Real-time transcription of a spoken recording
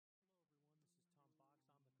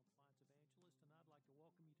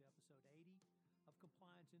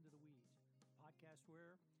Compliance Into the Weeds, podcast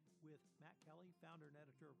where, with Matt Kelly, founder and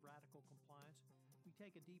editor of Radical Compliance, we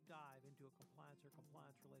take a deep dive into a compliance or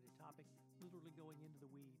compliance-related topic, literally going into the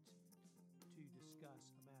weeds to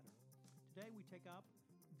discuss a matter. Today we take up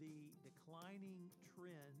the declining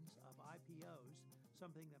trends of IPOs,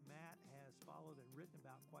 something that Matt has followed and written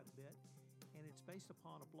about quite a bit, and it's based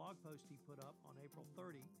upon a blog post he put up on April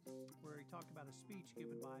 30, where he talked about a speech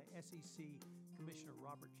given by SEC Commissioner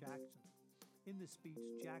Robert Jackson. In this speech,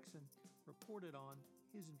 Jackson reported on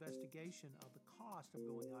his investigation of the cost of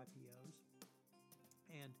going IPOs,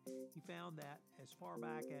 and he found that as far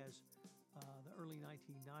back as the early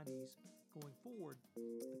 1990s, going forward,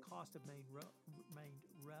 the cost have remained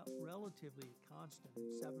relatively constant at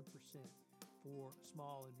 7% for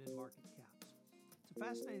small and mid-market caps. It's a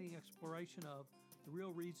fascinating exploration of the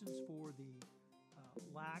real reasons for the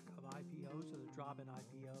lack of IPOs or the drop in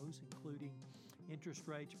IPOs, including interest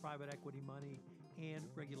rates, private equity money, and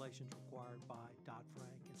regulations required by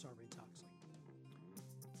Dodd-Frank and Sarbanes-Oxley.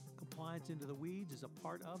 Compliance Into the Weeds is a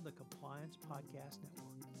part of the Compliance Podcast Network.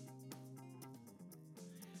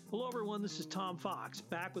 Hello, everyone. This is Tom Fox,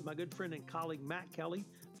 back with my good friend and colleague Matt Kelly,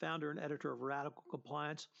 founder and editor of Radical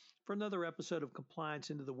Compliance, for another episode of Compliance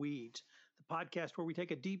Into the Weeds, the podcast where we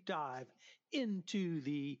take a deep dive into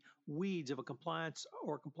the weeds of a compliance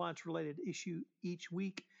or compliance-related issue each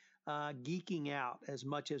week, geeking out as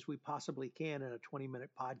much as we possibly can in a 20-minute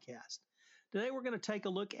podcast. Today, we're going to take a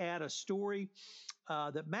look at a story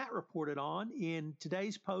that Matt reported on in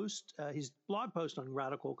today's post, his blog post on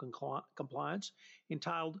Radical Compliance,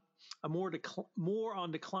 entitled More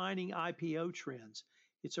on Declining IPO Trends.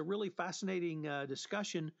 It's a really fascinating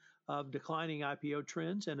discussion of declining IPO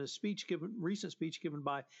trends and a recent speech given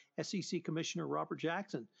by SEC Commissioner Robert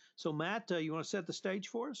Jackson. So, Matt, you want to set the stage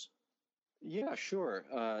for us? Yeah, sure.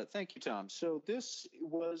 Thank you, Tom. So this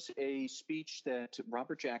was a speech that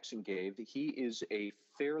Robert Jackson gave. He is a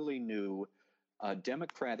fairly new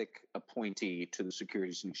Democratic appointee to the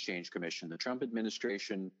Securities and Exchange Commission. The Trump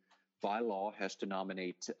administration, by law, has to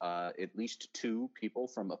nominate at least two people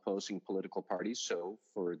from opposing political parties. So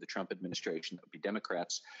for the Trump administration, that would be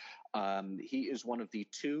Democrats. He is one of the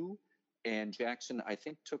two. And Jackson, I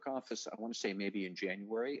think, took office, I want to say maybe in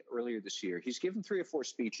January, earlier this year. He's given 3 or 4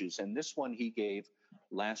 speeches, and this one he gave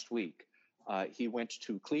last week. He went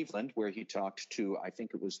to Cleveland, where he talked to, I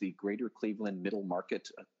think it was the Greater Cleveland Middle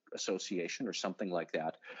Market Association or something like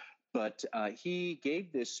that. But he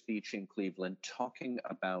gave this speech in Cleveland talking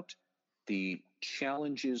about the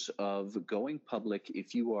challenges of going public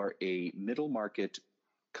if you are a middle market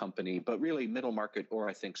company, but really middle market or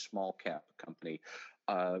I think small cap company.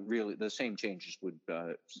 Really, the same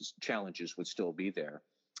challenges would still be there.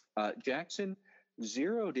 Jackson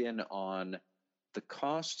zeroed in on the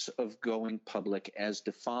costs of going public as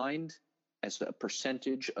defined as a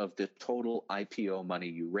percentage of the total IPO money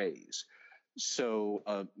you raise. So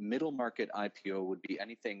a middle market IPO would be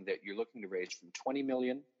anything that you're looking to raise from $20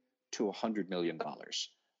 million to $100 million.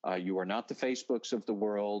 You are not the Facebooks of the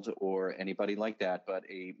world or anybody like that, but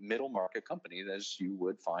a middle market company, as you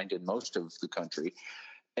would find in most of the country.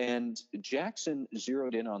 And Jackson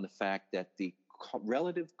zeroed in on the fact that the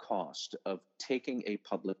relative cost of taking a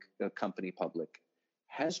company public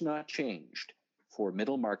has not changed for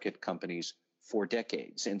middle market companies for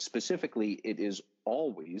decades. And specifically, it is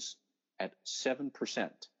always at 7%.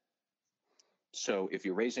 So if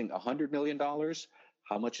you're raising $100 million,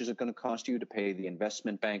 how much is it going to cost you to pay the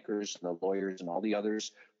investment bankers and the lawyers and all the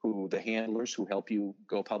others, the handlers who help you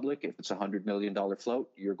go public? If it's a $100 million float,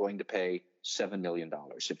 you're going to pay $7 million.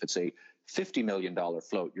 If it's a $50 million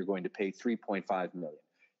float, you're going to pay $3.5 million.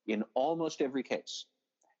 In almost every case,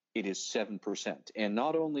 it is 7%. And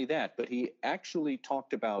not only that, but he actually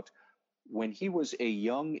talked about when he was a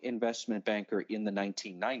young investment banker in the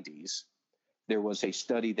 1990s, there was a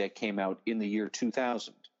study that came out in the year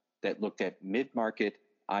 2000 that looked at mid-market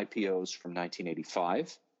IPOs from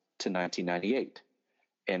 1985 to 1998.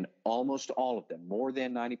 And almost all of them, more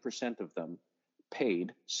than 90% of them,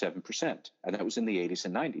 paid 7%. And that was in the 80s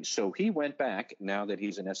and 90s. So he went back, now that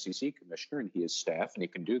he's an SEC commissioner and he has staff and he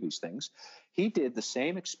can do these things, he did the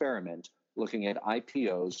same experiment looking at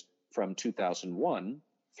IPOs from 2001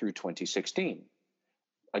 through 2016.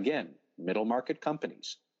 Again, middle market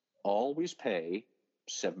companies always pay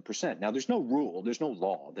 7%. Now, there's no rule, there's no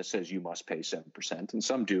law that says you must pay 7%, and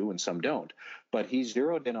some do and some don't. But he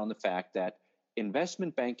zeroed in on the fact that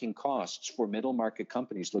investment banking costs for middle market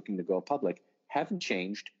companies looking to go public haven't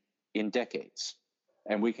changed in decades.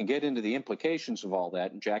 And we can get into the implications of all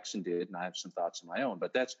that, and Jackson did, and I have some thoughts of my own.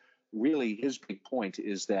 But that's really his big point,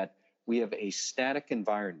 is that we have a static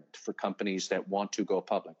environment for companies that want to go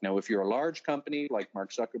public. Now, if you're a large company like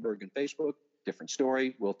Mark Zuckerberg and Facebook, different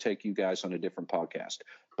story. We'll take you guys on a different podcast.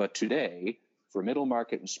 But today, for middle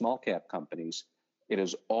market and small cap companies, it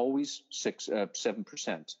is always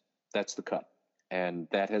 7%. That's the cut. And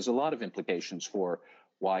that has a lot of implications for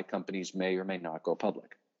why companies may or may not go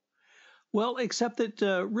public. Well, except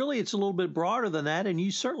that really it's a little bit broader than that, and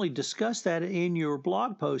you certainly discussed that in your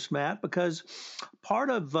blog post, Matt, because part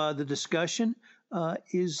of the discussion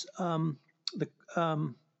is the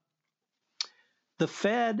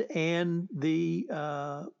Fed and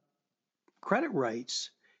the credit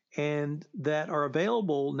rates, and that are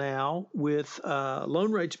available now with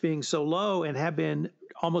loan rates being so low and have been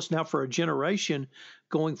almost now for a generation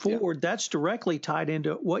going forward. Yeah. That's directly tied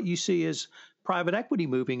into what you see as private equity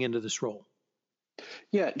moving into this role.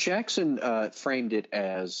 Yeah, Jackson framed it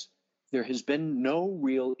as there has been no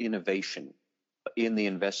real innovation in the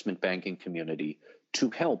investment banking community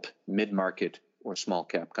to help mid-market or small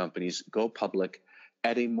cap companies go public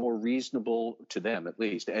at a more reasonable, to them at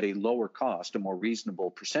least, at a lower cost, a more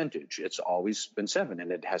reasonable percentage. It's always been 7%,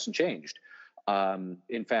 and it hasn't changed.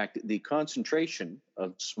 In fact, the concentration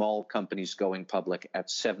of small companies going public at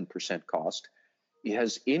 7% cost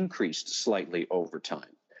has increased slightly over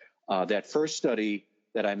time. That first study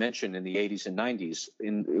that I mentioned in the 80s and 90s,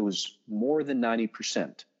 it was more than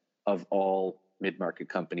 90% of all mid-market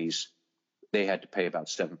companies, they had to pay about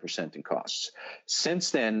 7% in costs.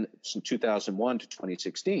 Since then, from 2001 to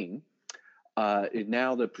 2016,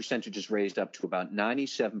 now the percentage is raised up to about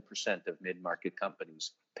 97% of mid-market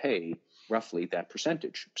companies pay roughly that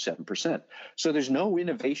percentage, 7%. So there's no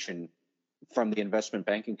innovation from the investment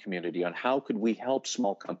banking community on how could we help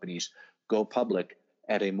small companies go public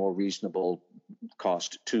at a more reasonable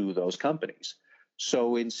cost to those companies.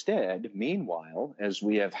 So instead, meanwhile, as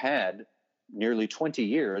we have had nearly 20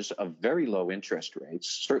 years of very low interest rates,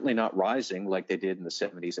 certainly not rising like they did in the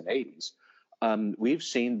 70s and 80s, we've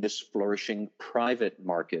seen this flourishing private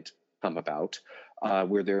market come about,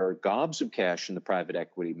 where there are gobs of cash in the private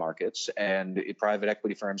equity markets, and private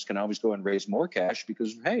equity firms can always go and raise more cash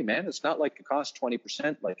because, hey, man, it's not like it costs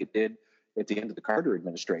 20% like it did at the end of the Carter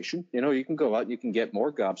administration. You know, you can go out and you can get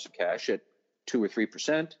more gobs of cash at 2 or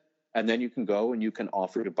 3%, and then you can go and you can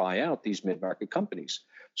offer to buy out these mid-market companies.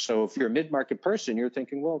 So if you're a mid-market person, you're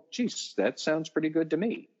thinking, well, geez, that sounds pretty good to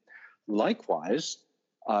me. Likewise,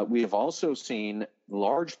 we have also seen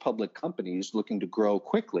large public companies looking to grow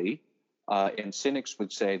quickly, and cynics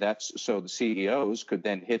would say that's so the CEOs could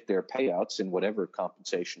then hit their payouts in whatever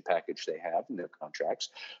compensation package they have in their contracts.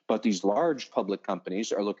 But these large public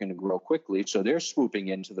companies are looking to grow quickly, so they're swooping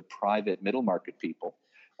into the private middle market people,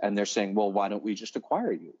 and they're saying, well, why don't we just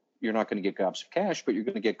acquire you? You're not going to get gobs of cash, but you're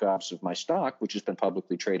going to get gobs of my stock, which has been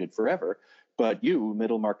publicly traded forever. But you,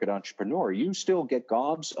 middle market entrepreneur, you still get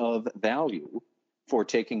gobs of value for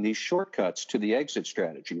taking these shortcuts to the exit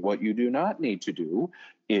strategy. What you do not need to do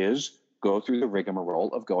is go through the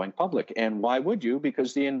rigmarole of going public. And why would you?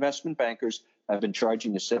 Because the investment bankers have been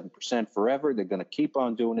charging you 7% forever. They're going to keep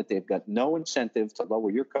on doing it. They've got no incentive to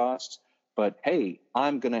lower your costs. But hey,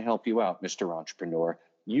 I'm going to help you out, Mr. Entrepreneur.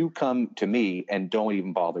 You come to me and don't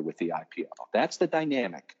even bother with the IPO. That's the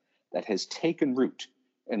dynamic that has taken root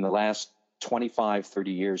in the last 25,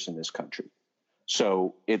 30 years in this country.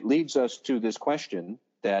 So it leads us to this question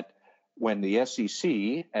that when the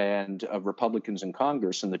SEC and Republicans in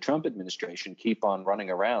Congress and the Trump administration keep on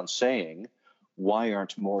running around saying, why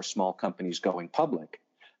aren't more small companies going public?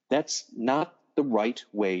 That's not the right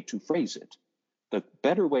way to phrase it. The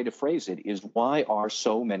better way to phrase it is, why are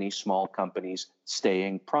so many small companies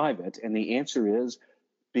staying private? And the answer is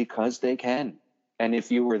because they can. And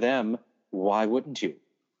if you were them, why wouldn't you?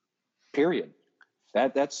 Period.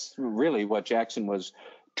 That's really what Jackson was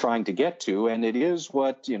trying to get to. And it is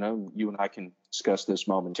what, you and I can discuss this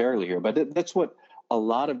momentarily here, but that's what a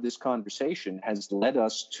lot of this conversation has led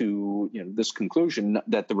us to, this conclusion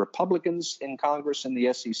that the Republicans in Congress and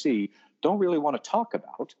the SEC don't really want to talk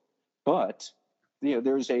about, but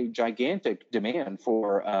there's a gigantic demand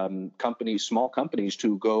for small companies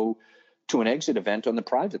to go to an exit event on the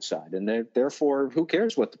private side. And therefore, who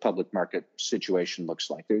cares what the public market situation looks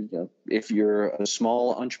like? If you're a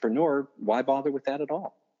small entrepreneur, why bother with that at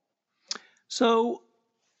all? So,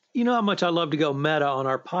 you know how much I love to go meta on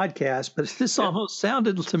our podcast, but this almost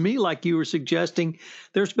sounded to me like you were suggesting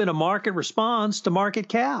there's been a market response to market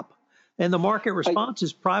cap. And the market response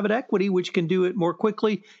is private equity, which can do it more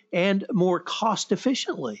quickly and more cost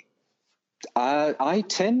efficiently. I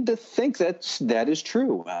tend to think that is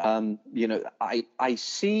true. I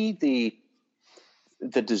see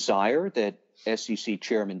the desire that SEC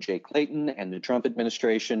Chairman Jay Clayton and the Trump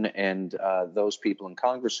administration and those people in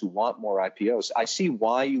Congress who want more IPOs. I see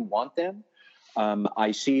why you want them.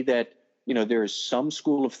 I see that, there is some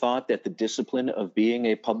school of thought that the discipline of being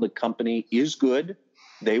a public company is good.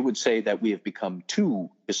 They would say that we have become too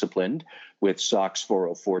disciplined with SOX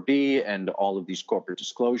 404B and all of these corporate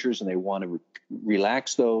disclosures, and they want to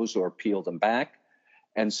relax those or peel them back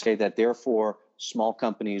and say that therefore small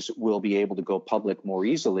companies will be able to go public more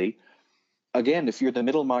easily. Again, if you're the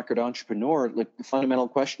middle market entrepreneur, the fundamental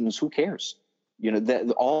question is who cares?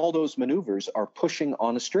 All those maneuvers are pushing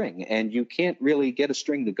on a string, and you can't really get a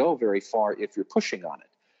string to go very far if you're pushing on it.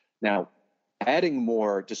 Now, adding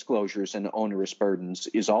more disclosures and onerous burdens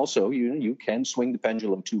is also, you can swing the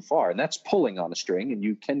pendulum too far, and that's pulling on a string, and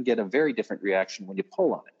you can get a very different reaction when you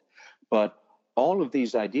pull on it. But all of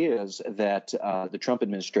these ideas that the Trump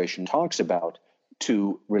administration talks about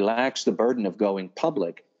to relax the burden of going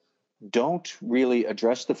public don't really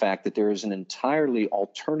address the fact that there is an entirely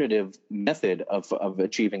alternative method of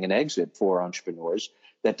achieving an exit for entrepreneurs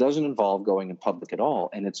that doesn't involve going in public at all.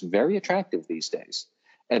 And it's very attractive these days.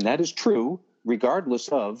 And that is true regardless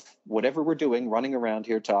of whatever we're doing, running around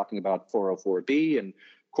here talking about 404B and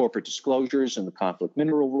corporate disclosures and the conflict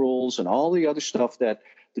mineral rules and all the other stuff that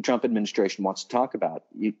the Trump administration wants to talk about.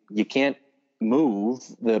 You can't move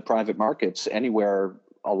the private markets anywhere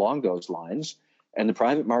along those lines. And the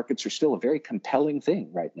private markets are still a very compelling thing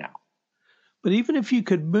right now. But even if you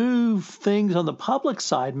could move things on the public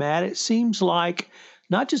side, Matt, it seems like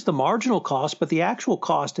not just the marginal cost, but the actual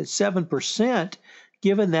cost at 7%,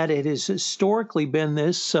 given that it has historically been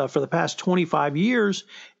this for the past 25 years,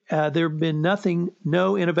 there have been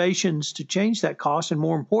no innovations to change that cost. And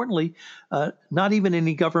more importantly, not even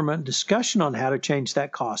any government discussion on how to change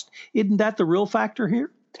that cost. Isn't that the real factor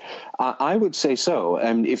here? I would say so.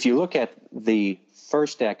 And if you look at the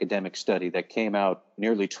first academic study that came out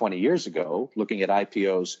nearly 20 years ago, looking at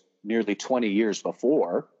IPOs nearly 20 years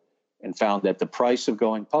before, and found that the price of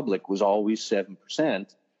going public was always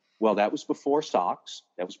 7%, well, that was before SOX,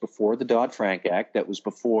 that was before the Dodd-Frank Act, that was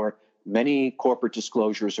before many corporate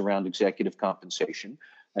disclosures around executive compensation,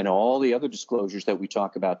 and all the other disclosures that we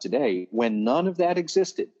talk about today. When none of that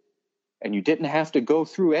existed, and you didn't have to go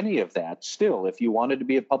through any of that. Still, if you wanted to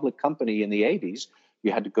be a public company in the 80s,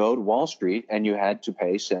 you had to go to Wall Street and you had to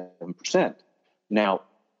pay 7%. Now,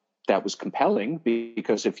 that was compelling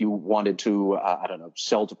because if you wanted to,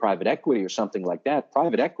 sell to private equity or something like that,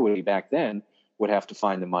 private equity back then would have to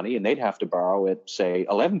find the money and they'd have to borrow at, say,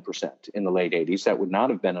 11% in the late 80s. That would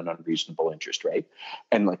not have been an unreasonable interest rate.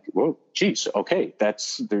 And okay,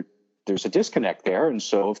 there's a disconnect there. And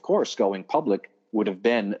so, of course, going public would have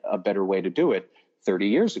been a better way to do it 30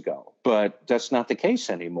 years ago. But that's not the case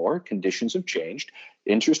anymore. Conditions have changed.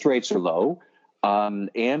 Interest rates are low.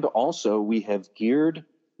 And also we have geared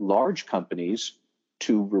large companies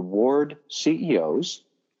to reward CEOs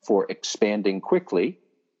for expanding quickly.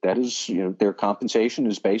 That is, their compensation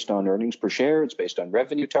is based on earnings per share. It's based on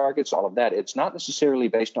revenue targets, all of that. It's not necessarily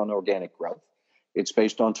based on organic growth. It's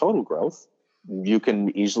based on total growth. You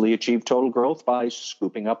can easily achieve total growth by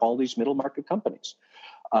scooping up all these middle market companies.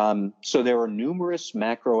 So there are numerous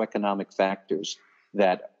macroeconomic factors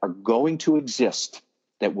that are going to exist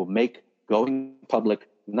that will make going public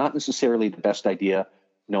not necessarily the best idea,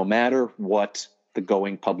 no matter what the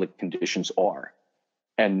going public conditions are.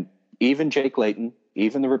 And even Jay Clayton,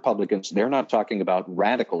 even the Republicans, they're not talking about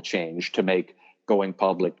radical change to make going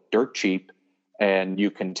public dirt cheap. And you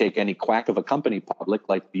can take any quack of a company public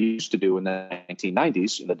like we used to do in the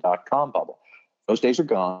 1990s in the dot-com bubble. Those days are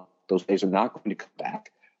gone. Those days are not going to come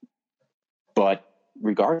back. But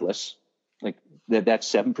regardless, that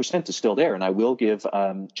 7% is still there. And I will give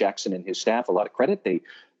Jackson and his staff a lot of credit. They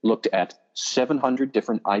looked at 700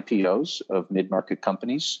 different IPOs of mid-market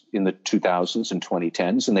companies in the 2000s and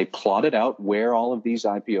 2010s, and they plotted out where all of these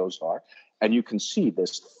IPOs are. And you can see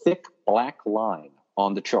this thick black line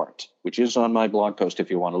on the chart, which is on my blog post if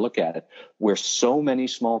you want to look at it, where so many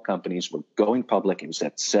small companies were going public. It was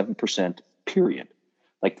at 7%, period.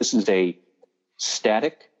 This is a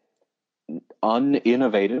static,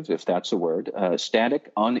 uninnovative, if that's a word,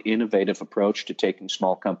 static, uninnovative approach to taking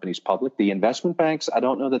small companies public. The investment banks, I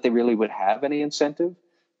don't know that they really would have any incentive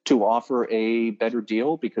to offer a better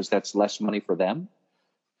deal because that's less money for them.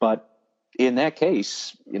 But in that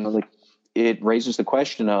case, it raises the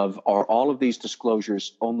question of, are all of these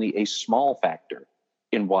disclosures only a small factor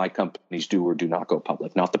in why companies do or do not go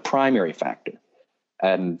public, not the primary factor?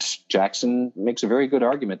 And Jackson makes a very good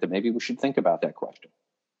argument that maybe we should think about that question.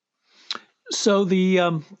 So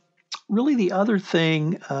really the other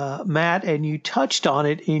thing, Matt, and you touched on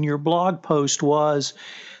it in your blog post, was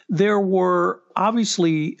there were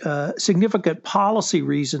obviously significant policy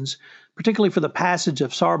reasons, particularly for the passage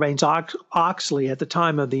of Sarbanes-Oxley at the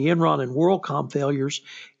time of the Enron and WorldCom failures.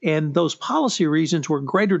 And those policy reasons were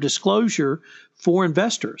greater disclosure for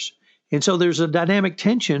investors. And so there's a dynamic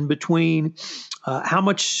tension between how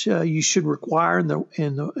much you should require in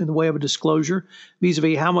the way of a disclosure,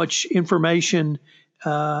 vis-a-vis how much information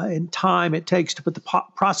and time it takes to put the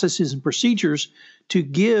processes and procedures to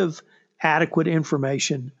give adequate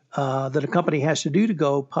information that a company has to do to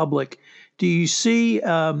go public. Do you see,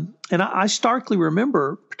 and I starkly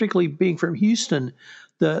remember, particularly being from Houston,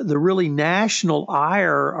 the really national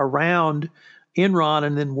ire around Enron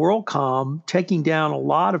and then WorldCom taking down a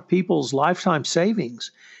lot of people's lifetime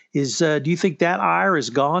savings. Do you think that ire is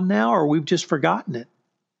gone now, or we've just forgotten it?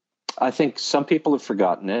 I think some people have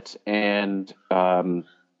forgotten it. And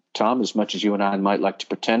Tom, as much as you and I might like to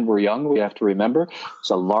pretend we're young, we have to remember there's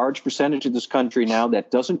a large percentage of this country now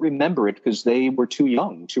that doesn't remember it because they were too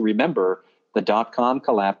young to remember the dot-com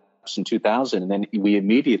collapse in 2000. And then we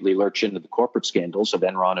immediately lurch into the corporate scandals of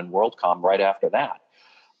Enron and WorldCom right after that.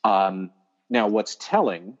 Now, what's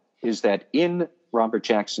telling is that in Robert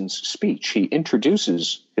Jackson's speech, he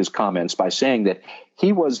introduces his comments by saying that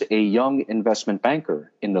he was a young investment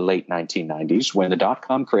banker in the late 1990s when the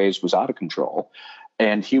dot-com craze was out of control.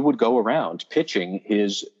 And he would go around pitching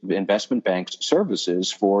his investment bank's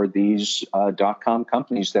services for these dot-com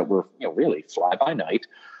companies that were really fly-by-night.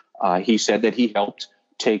 He said that he helped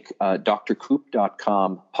take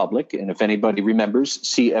drkoop.com public. And if anybody remembers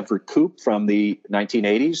C. Everett Koop from the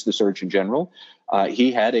 1980s, the Surgeon General,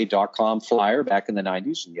 he had a dot-com flyer back in the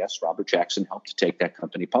 90s. And yes, Robert Jackson helped to take that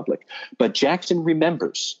company public. But Jackson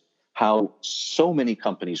remembers how so many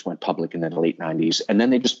companies went public in the late 90s, and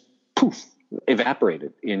then they just poof,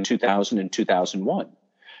 evaporated in 2000 and 2001.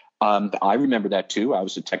 I remember that too. I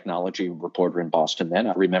was a technology reporter in Boston then.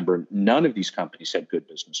 I remember none of these companies had good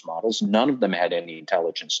business models. None of them had any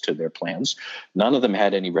intelligence to their plans. None of them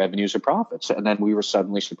had any revenues or profits. And then we were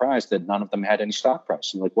suddenly surprised that none of them had any stock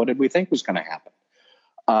price. And what did we think was going to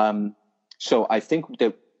happen? So I think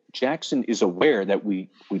that Jackson is aware that we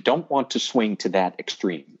don't want to swing to that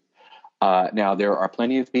extreme. Now, there are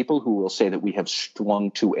plenty of people who will say that we have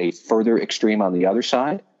swung to a further extreme on the other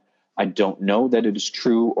side. I don't know that it is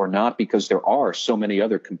true or not because there are so many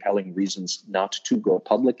other compelling reasons not to go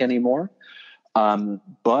public anymore.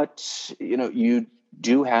 But, you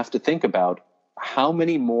do have to think about how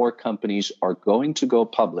many more companies are going to go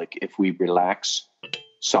public if we relax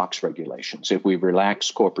SOX regulations, if we relax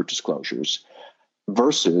corporate disclosures,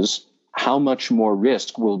 versus how much more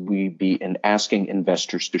risk will we be in asking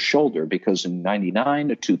investors to shoulder? Because in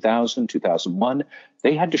 99, 2000, 2001,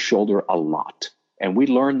 they had to shoulder a lot. And we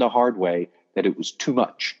learned the hard way that it was too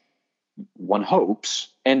much. One hopes,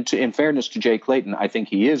 and in fairness to Jay Clayton, I think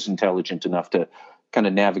he is intelligent enough to kind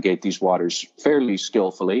of navigate these waters fairly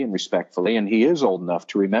skillfully and respectfully. And he is old enough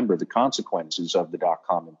to remember the consequences of the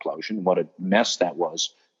dot-com implosion, what a mess that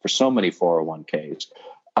was for so many 401ks.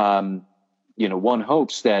 One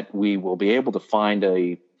hopes that we will be able to find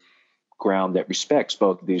a ground that respects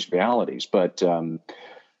both of these realities. But,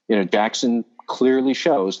 Jackson clearly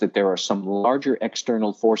shows that there are some larger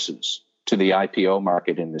external forces to the IPO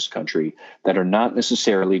market in this country that are not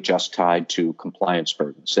necessarily just tied to compliance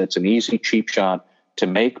burdens. That's an easy, cheap shot to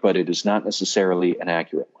make, but it is not necessarily an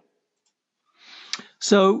accurate one.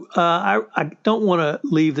 So I don't want to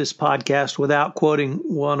leave this podcast without quoting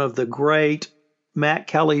one of the great Matt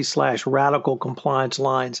Kelly / radical compliance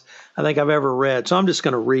lines I think I've ever read. So I'm just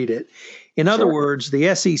going to read it. In other words,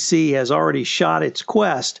 the SEC has already shot its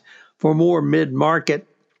quest for more mid-market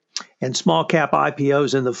and small cap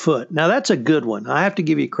IPOs in the foot. Now, that's a good one. I have to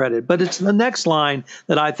give you credit. But it's the next line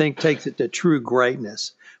that I think takes it to true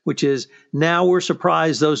greatness, which is, now we're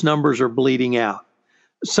surprised those numbers are bleeding out.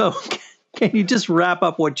 So can you just wrap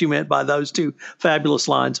up what you meant by those two fabulous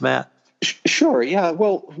lines, Matt? Sure. Yeah.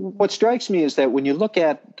 Well, what strikes me is that when you look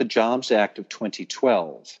at the Jobs Act of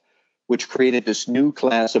 2012, which created this new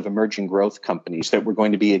class of emerging growth companies that were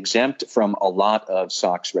going to be exempt from a lot of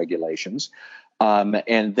SOX regulations.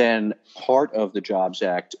 And then part of the Jobs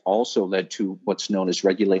Act also led to what's known as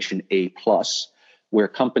Regulation A+, where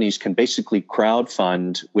companies can basically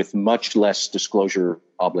crowdfund with much less disclosure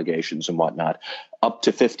obligations and whatnot, up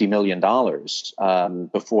to $50 million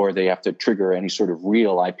before they have to trigger any sort of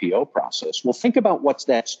real IPO process. Well, think about what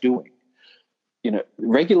that's doing.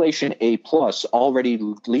 Regulation A+ already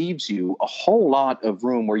leaves you a whole lot of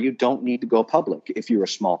room where you don't need to go public if you're a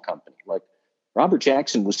small company. Like Robert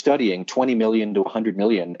Jackson was studying 20 million to 100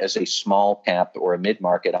 million as a small cap or a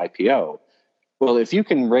mid-market IPO. Well, if you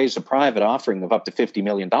can raise a private offering of up to $50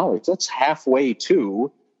 million, that's halfway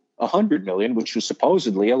to $100 million, which was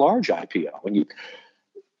supposedly a large IPO. And you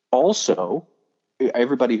also,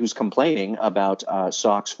 everybody who's complaining about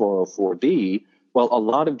SOX 404B, well, a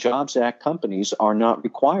lot of Jobs Act companies are not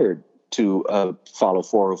required to follow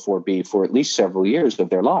 404B for at least several years of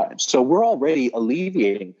their lives. So we're already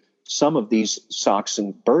alleviating some of these SOX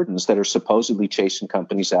and burdens that are supposedly chasing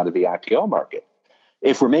companies out of the IPO market.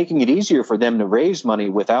 If we're making it easier for them to raise money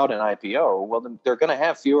without an IPO, well, then they're going to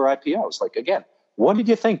have fewer IPOs. Like, again, what did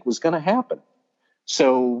you think was going to happen?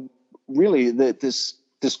 So really, this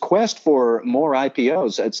quest for more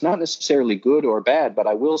IPOs, it's not necessarily good or bad, but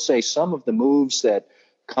I will say some of the moves that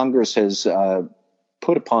Congress has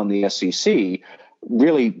put upon the SEC,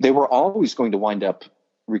 really, they were always going to wind up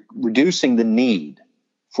reducing the need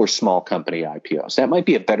for small company IPOs. That might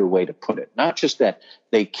be a better way to put it. Not just that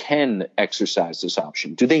they can exercise this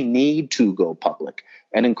option. Do they need to go public?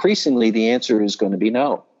 And increasingly, the answer is going to be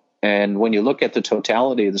no. And when you look at the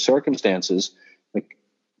totality of the circumstances, like,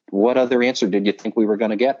 what other answer did you think we were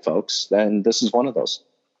going to get, folks? And this is one of those.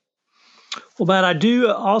 Well, Matt, I do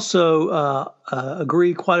also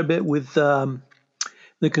agree quite a bit with the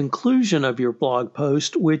conclusion of your blog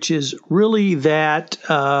post, which is really that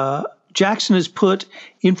Jackson has put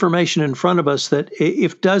information in front of us that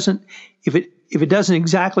if it doesn't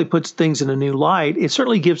exactly put things in a new light, it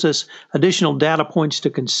certainly gives us additional data points to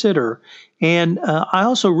consider. And I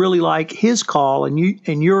also really like his call, and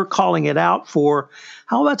you're calling it out for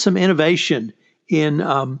how about some innovation in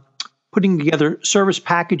putting together service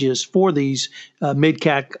packages for these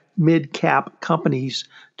mid-cap companies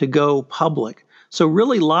to go public. So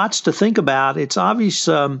really lots to think about. It's obvious,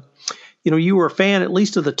 you were a fan at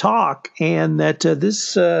least of the talk, and that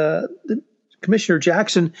Commissioner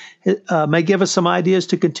Jackson may give us some ideas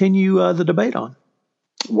to continue the debate on.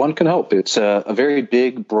 One can hope. It's a very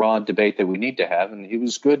big, broad debate that we need to have, and it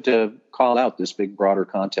was good to call out this big, broader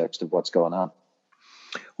context of what's going on.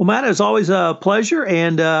 Well, Matt, it's always a pleasure,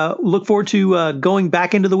 and look forward to going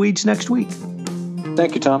back into the weeds next week.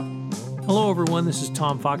 Thank you, Tom. Hello, everyone. This is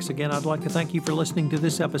Tom Fox again. I'd like to thank you for listening to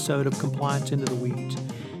this episode of Compliance Into the Weeds.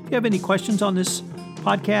 If you have any questions on this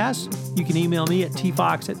podcast, you can email me at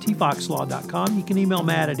tfox@tfoxlaw.com. You can email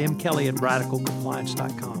Matt at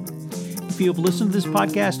mkelly@radicalcompliance.com. If you have listened to this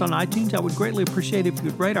podcast on iTunes, I would greatly appreciate it if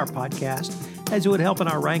you would rate our podcast, as it would help in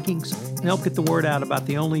our rankings and help get the word out about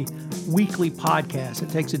the only weekly podcast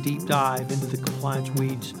that takes a deep dive into the compliance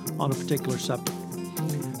weeds on a particular subject.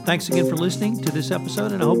 Thanks again for listening to this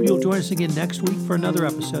episode, and I hope you'll join us again next week for another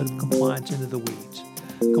episode of Compliance Into the Weeds.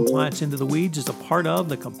 Compliance Into the Weeds is a part of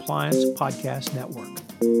the Compliance Podcast Network.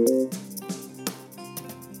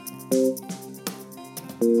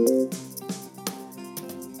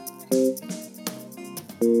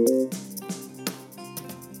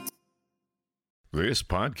 This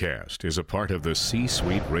podcast is a part of the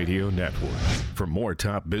C-Suite Radio Network. For more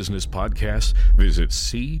top business podcasts, visit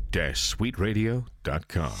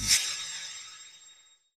c-suiteradio.com.